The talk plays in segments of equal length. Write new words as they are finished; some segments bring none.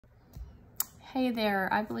Hey there,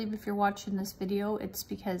 I believe if you're watching this video, it's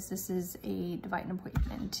because this is a divine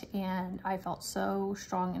appointment, and I felt so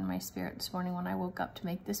strong in my spirit this morning when I woke up to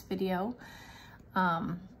make this video.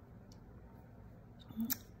 God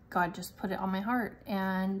just put it on my heart,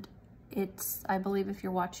 and I believe if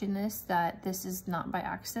you're watching this, that this is not by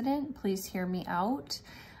accident. Please hear me out.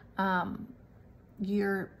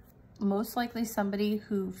 You're most likely somebody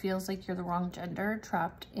who feels like you're the wrong gender,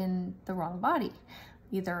 trapped in the wrong body.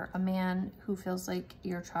 Either a man who feels like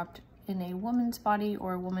you're trapped in a woman's body,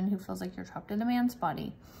 or a woman who feels like you're trapped in a man's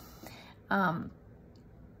body. I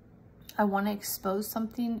want to expose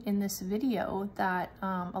something in this video that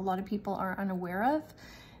a lot of people are unaware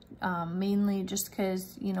of, mainly just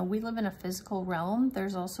because, you know, we live in a physical realm.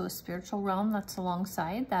 There's also a spiritual realm that's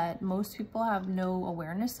alongside that most people have no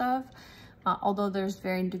awareness of, although there's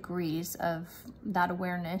varying degrees of that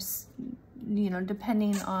awareness, you know,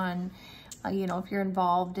 depending on you know, if you're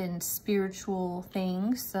involved in spiritual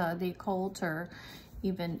things, the occult, or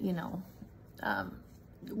even, you know,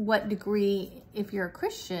 what degree, if you're a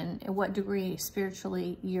Christian, and what degree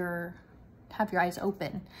spiritually have your eyes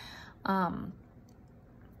open. You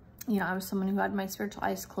know, I was someone who had my spiritual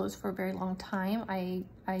eyes closed for a very long time.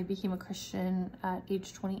 I became a Christian at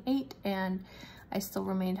age 28, and I still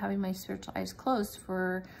remained having my spiritual eyes closed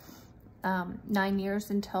for 9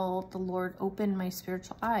 years until the Lord opened my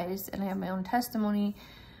spiritual eyes. And I have my own testimony.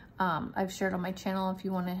 I've shared on my channel. If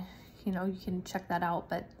you want to, you know, you can check that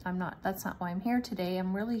out, but that's not why I'm here today.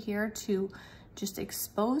 I'm really here to just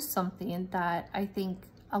expose something that I think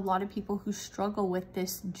a lot of people who struggle with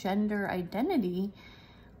this gender identity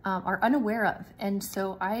are unaware of. And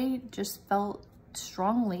so I just felt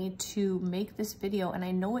strongly to make this video, and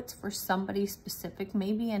I know it's for somebody specific,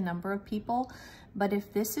 maybe a number of people. But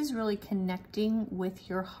if this is really connecting with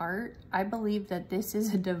your heart, I believe that this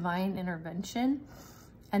is a divine intervention,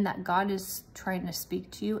 and that God is trying to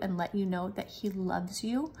speak to you and let you know that He loves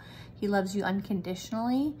you. He loves you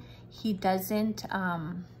unconditionally. He doesn't,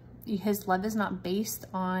 His love is not based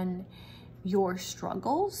on your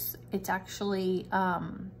struggles. It's actually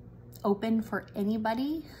open for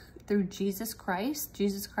anybody through Jesus Christ.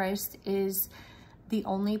 Jesus Christ is the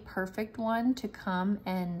only perfect one to come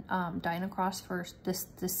and die on a cross for the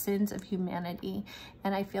sins of humanity.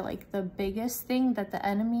 And I feel like the biggest thing that the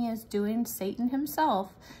enemy is doing, Satan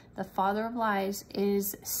himself, the father of lies,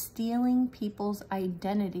 is stealing people's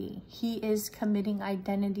identity. He is committing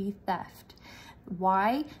identity theft.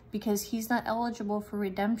 Why? Because he's not eligible for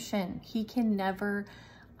redemption. He can never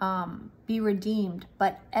be redeemed.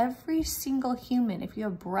 But every single human, if you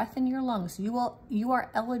have breath in your lungs, you are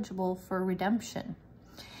eligible for redemption.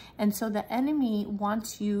 And so the enemy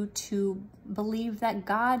wants you to believe that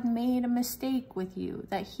God made a mistake with you,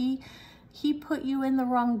 that he put you in the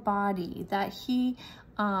wrong body, that he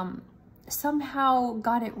somehow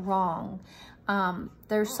got it wrong.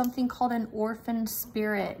 There's something called an orphan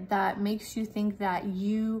spirit that makes you think that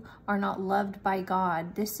you are not loved by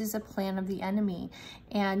God. This is a plan of the enemy.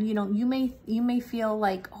 And, you know, you may feel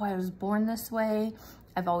like, oh, I was born this way.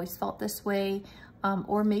 I've always felt this way.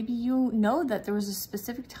 Or maybe you know that there was a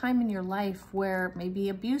specific time in your life where maybe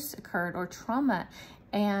abuse occurred or trauma,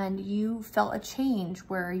 and you felt a change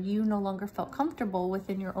where you no longer felt comfortable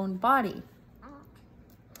within your own body.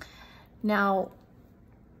 Now,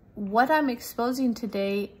 what I'm exposing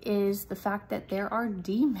today is the fact that there are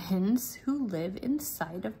demons who live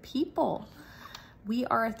inside of people. We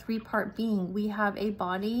are a three-part being. We have a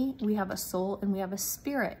body, we have a soul, and we have a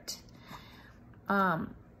spirit.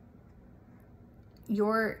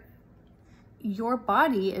 Your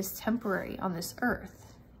body is temporary on this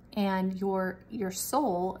earth, and your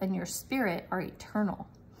soul and your spirit are eternal.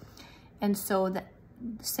 And so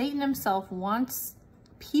Satan himself wants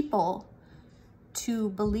people to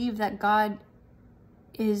believe that God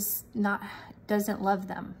doesn't love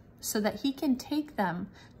them, so that he can take them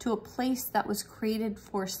to a place that was created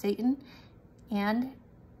for Satan and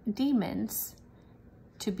demons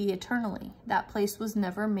to be eternally. That place was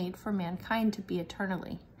never made for mankind to be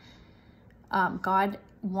eternally. God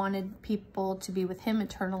wanted people to be with him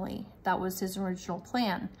eternally. That was his original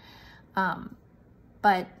plan.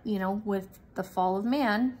 But, you know, with the fall of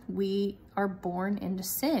man, we are born into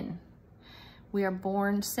sin. We are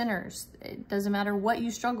born sinners. It doesn't matter what you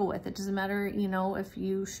struggle with. It doesn't matter, you know, if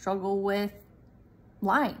you struggle with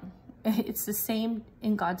lying. It's the same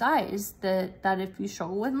in God's eyes that if you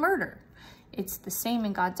struggle with murder. It's the same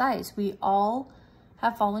in God's eyes. We all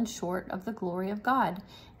have fallen short of the glory of God.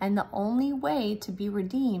 And the only way to be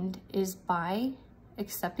redeemed is by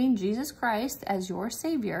accepting Jesus Christ as your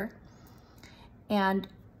Savior and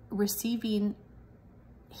receiving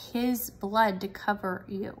his blood to cover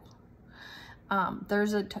you.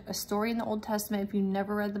 There's a story in the Old Testament. If you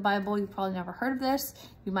never read the Bible, you probably never heard of this.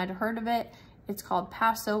 You might have heard of it. It's called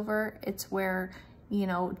Passover. It's where, you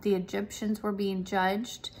know, the Egyptians were being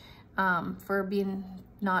judged for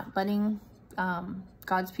not letting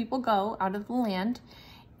God's people go out of the land.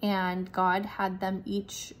 And God had them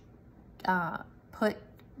each put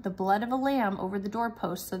the blood of a lamb over the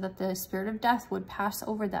doorpost so that the spirit of death would pass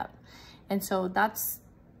over them. And so that's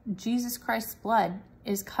Jesus Christ's blood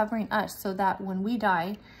is covering us so that when we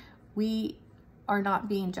die, we are not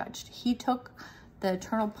being judged. He took the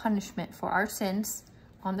eternal punishment for our sins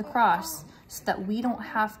on the cross so that we don't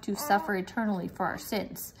have to suffer eternally for our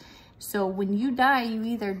sins. So when you die, you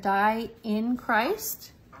either die in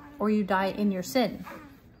Christ or you die in your sin.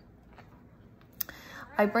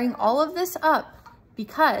 I bring all of this up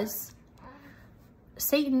because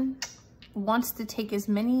Satan wants to take as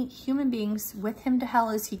many human beings with him to hell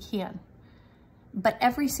as he can. But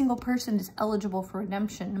every single person is eligible for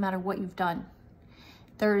redemption, no matter what you've done.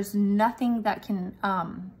 There's nothing that can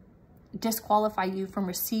disqualify you from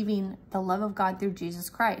receiving the love of God through Jesus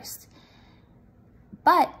Christ.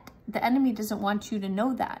 But the enemy doesn't want you to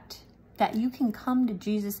know that you can come to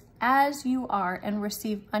Jesus as you are and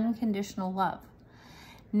receive unconditional love.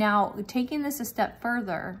 Now, taking this a step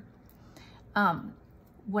further,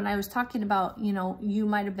 when I was talking about, you know, you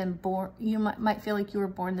might have been born, you might feel like you were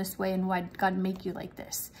born this way, and why did God make you like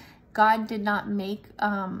this? God did not make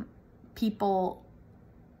people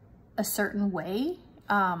a certain way,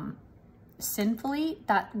 sinfully,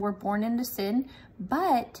 that were born into sin,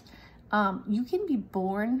 but you can be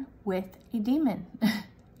born with a demon.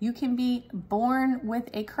 You can be born with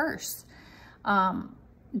a curse,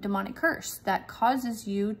 demonic curse that causes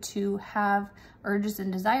you to have urges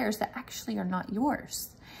and desires that actually are not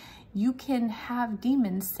yours. You can have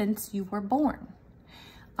demons since you were born.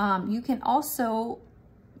 You can also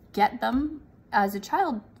get them as a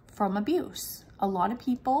child from abuse. A lot of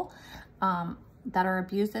people that are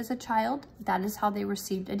abused as a child, that is how they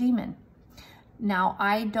received a demon. Now,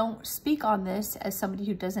 I don't speak on this as somebody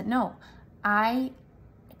who doesn't know. I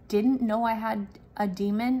didn't know I had a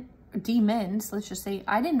demons, let's just say,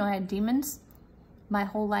 I didn't know I had demons my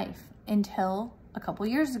whole life until a couple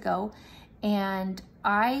years ago. And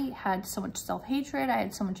I had so much self-hatred, I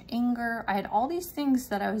had so much anger, I had all these things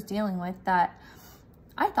that I was dealing with that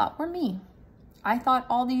I thought were me. I thought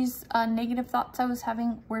all these negative thoughts I was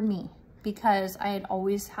having were me because I had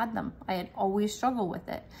always had them. I had always struggled with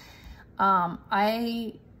it.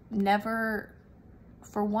 I never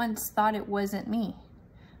for once thought it wasn't me.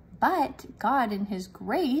 But God in his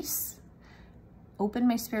grace opened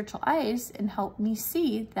my spiritual eyes and helped me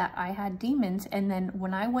see that I had demons. And then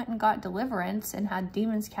when I went and got deliverance and had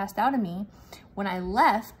demons cast out of me, when I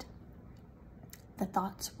left, the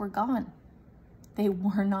thoughts were gone. They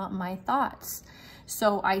were not my thoughts.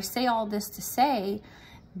 So I say all this to say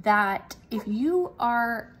that if you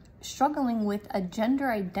are struggling with a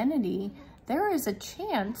gender identity, there is a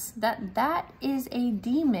chance that that is a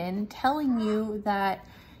demon telling you that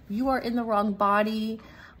you are in the wrong body.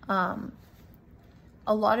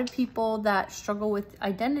 A lot of people that struggle with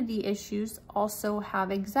identity issues also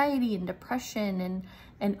have anxiety and depression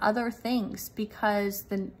and other things, because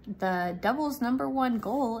the devil's #1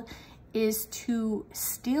 goal is to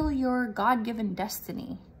steal your God-given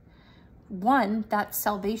destiny. 1, that's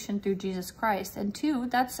salvation through Jesus Christ. And 2,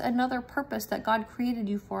 that's another purpose that God created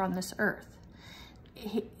you for on this earth.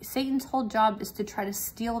 Satan's whole job is to try to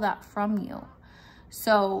steal that from you.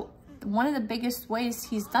 So one of the biggest ways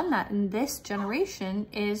he's done that in this generation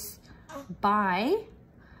is by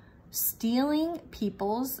stealing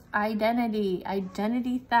people's identity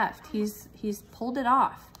theft. He's pulled it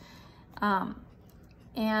off.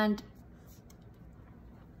 And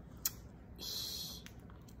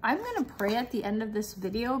I'm going to pray at the end of this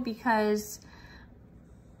video because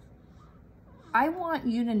I want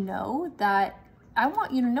you to know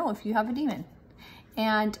if you have a demon.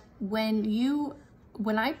 And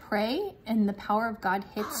when I pray and the power of God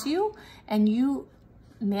hits you and you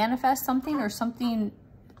manifest something, or something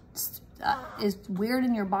is weird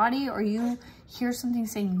in your body, or you hear something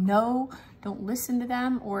saying, no, don't listen to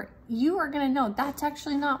them, or you are going to know that's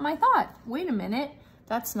actually not my thought. Wait a minute.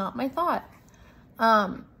 That's not my thought.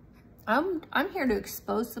 I'm here to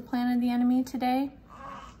expose the plan of the enemy today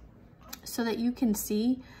so that you can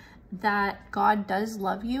see that God does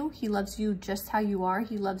love you. He loves you just how you are.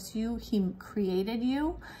 He loves you. He created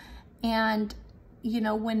you. And, you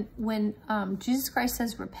know, when Jesus Christ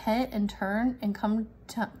says repent and turn and come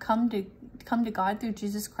to God through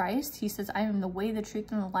Jesus Christ, he says, I am the way, the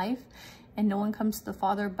truth, and the life, and no one comes to the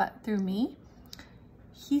Father but through me.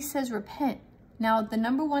 He says repent. Now, the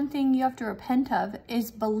number one thing you have to repent of is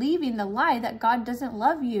believing the lie that God doesn't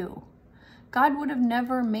love you. God would have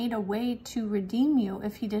never made a way to redeem you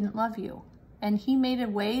if he didn't love you. And he made a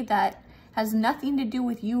way that has nothing to do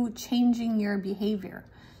with you changing your behavior.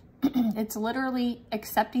 It's literally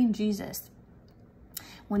accepting Jesus.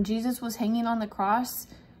 When Jesus was hanging on the cross,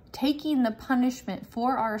 taking the punishment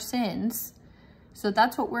for our sins, so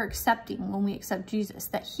that's what we're accepting when we accept Jesus,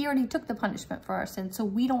 that he already took the punishment for our sins, so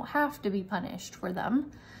we don't have to be punished for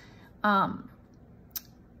them.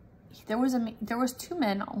 There was two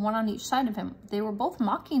men, one on each side of him. They were both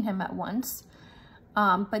mocking him at once.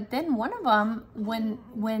 But then one of them,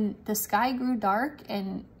 when the sky grew dark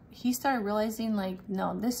and he started realizing, like,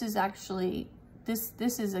 no, this is actually,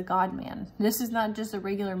 this is a God man. This is not just a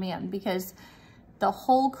regular man, because the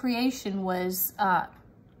whole creation was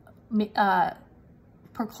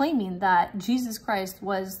proclaiming that Jesus Christ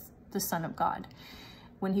was the Son of God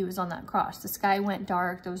when he was on that cross. The sky went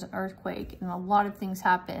dark, there was an earthquake, and a lot of things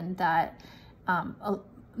happened that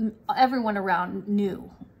everyone around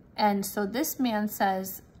knew. And so this man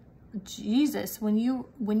says, Jesus, when you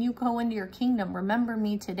go into your kingdom, remember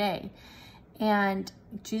me today. And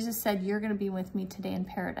Jesus said, you're going to be with me today in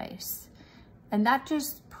paradise. And that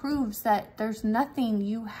just proves that there's nothing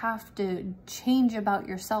you have to change about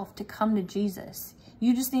yourself to come to Jesus.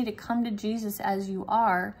 You just need to come to Jesus as you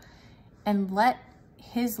are and let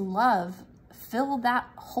his love fill that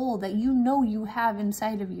hole that you know you have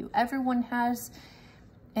inside of you. Everyone has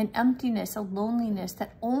an emptiness, a loneliness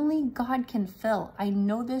that only God can fill. I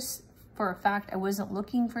know this for a fact. I wasn't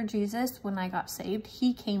looking for Jesus when I got saved.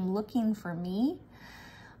 He came looking for me.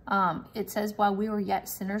 It says, while we were yet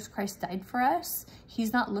sinners, Christ died for us.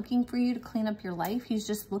 He's not looking for you to clean up your life. He's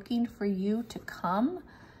just looking for you to come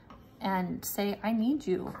and say, I need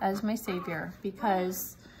you as my Savior,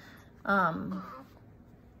 because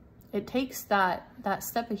it takes that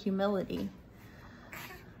step of humility.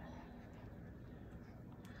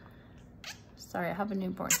 Sorry, I have a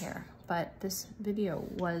newborn here, but this video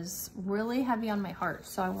was really heavy on my heart,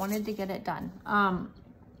 so I wanted to get it done.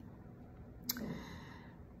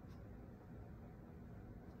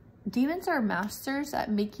 Demons are masters at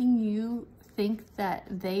making you think that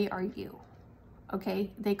they are you,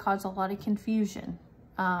 okay? They cause a lot of confusion.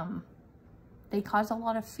 They cause a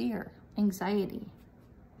lot of fear, anxiety.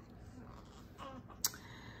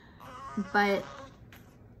 But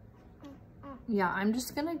yeah, I'm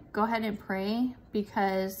just gonna go ahead and pray,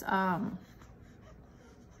 because I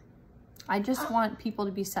just want people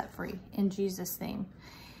to be set free in Jesus' name.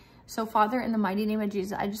 So Father, in the mighty name of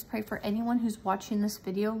Jesus, I just pray for anyone who's watching this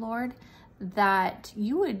video, Lord, that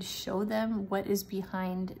you would show them what is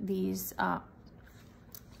behind these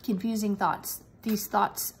confusing thoughts, these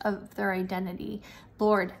thoughts of their identity.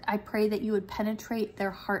 Lord, I pray that you would penetrate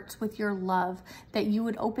their hearts with your love, that you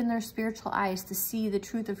would open their spiritual eyes to see the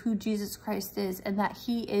truth of who Jesus Christ is, and that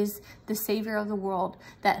he is the Savior of the world,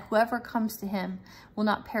 that whoever comes to him will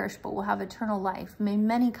not perish, but will have eternal life. May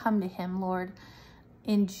many come to him, Lord.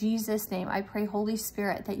 In Jesus' name, I pray, Holy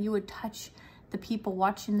Spirit, that you would touch the people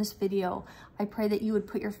watching this video. I pray that you would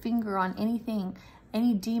put your finger on anything,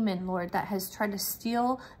 any demon, Lord, that has tried to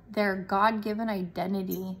steal their God-given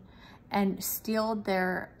identity and steal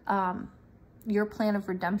their your plan of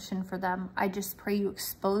redemption for them. I just pray you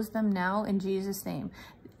expose them now in Jesus' name.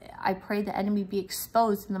 I pray the enemy be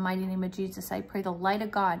exposed in the mighty name of Jesus. I pray the light of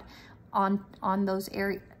God on those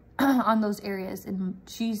areas in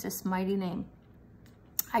Jesus' mighty name.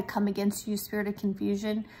 I come against you, spirit of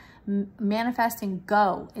confusion, manifest and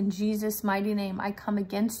go in Jesus' mighty name. I come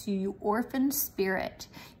against you, you orphan spirit,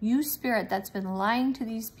 you spirit that's been lying to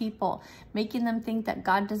these people, making them think that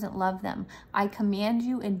God doesn't love them. I command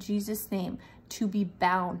you in Jesus' name to be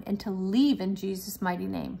bound and to leave in Jesus' mighty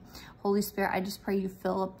name. Holy Spirit, I just pray you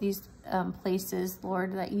fill up these places,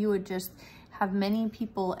 Lord, that you would just have many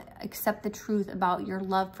people accept the truth about your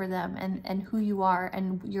love for them and who you are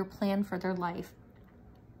and your plan for their life.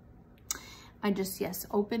 I just, yes,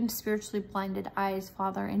 open spiritually blinded eyes,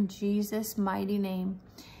 Father, in Jesus' mighty name.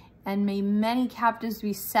 And may many captives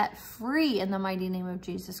be set free in the mighty name of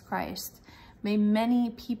Jesus Christ. May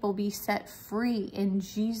many people be set free in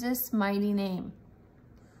Jesus' mighty name.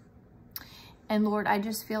 And Lord, I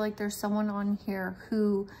just feel like there's someone on here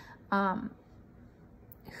who's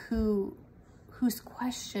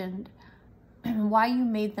questioned why you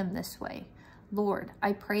made them this way. Lord,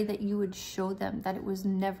 I pray that you would show them that it was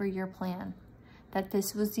never your plan, that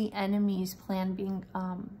this was the enemy's plan being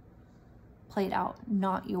played out,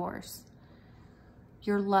 not yours.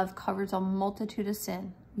 Your love covers a multitude of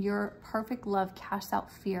sin. Your perfect love casts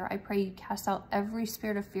out fear. I pray you cast out every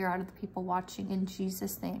spirit of fear out of the people watching in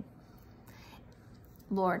Jesus' name.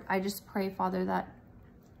 Lord, I just pray, Father, that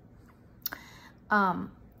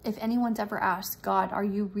if anyone's ever asked, God, are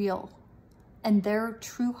you real? And their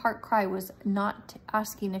true heart cry was not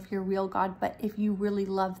asking if you're real, God, but if you really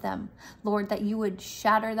love them. Lord, that you would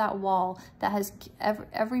shatter that wall that has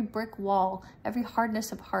every brick wall, every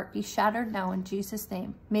hardness of heart be shattered now in Jesus'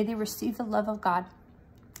 name. May they receive the love of God.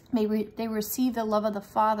 May they receive the love of the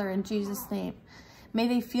Father in Jesus' name. May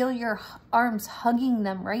they feel your arms hugging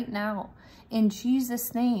them right now in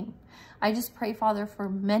Jesus' name. I just pray, Father, for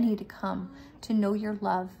many to come to know your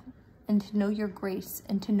love and to know your grace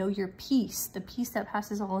and to know your peace, the peace that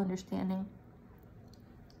passes all understanding.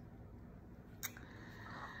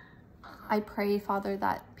 I pray, Father,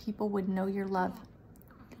 that people would know your love.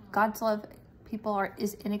 God's love,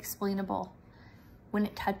 is inexplainable. When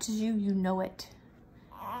it touches you, you know it,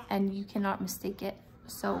 and you cannot mistake it.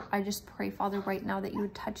 So I just pray, Father, right now that you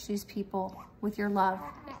would touch these people with your love.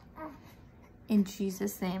 In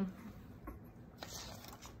Jesus' name.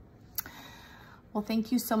 Well,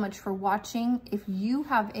 thank you so much for watching. If you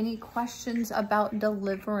have any questions about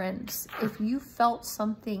deliverance, if you felt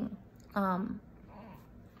something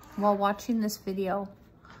while watching this video,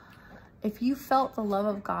 if you felt the love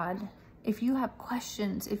of God, if you have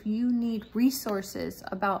questions, if you need resources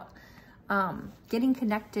about getting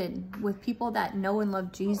connected with people that know and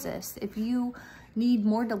love Jesus, if you need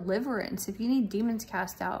more deliverance, if you need demons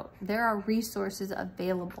cast out, there are resources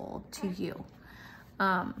available to you.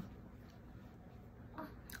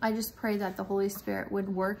 I just pray that the Holy Spirit would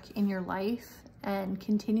work in your life and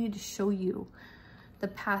continue to show you the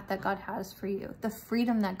path that God has for you, the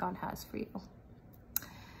freedom that God has for you.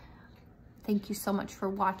 Thank you so much for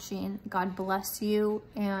watching. God bless you,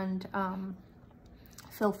 and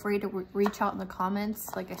feel free to reach out in the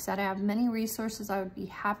comments. Like I said, I have many resources I would be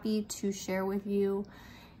happy to share with you,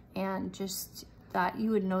 and just that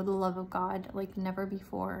you would know the love of God like never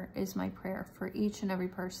before is my prayer for each and every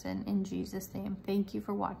person in Jesus' name. Thank you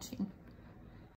for watching.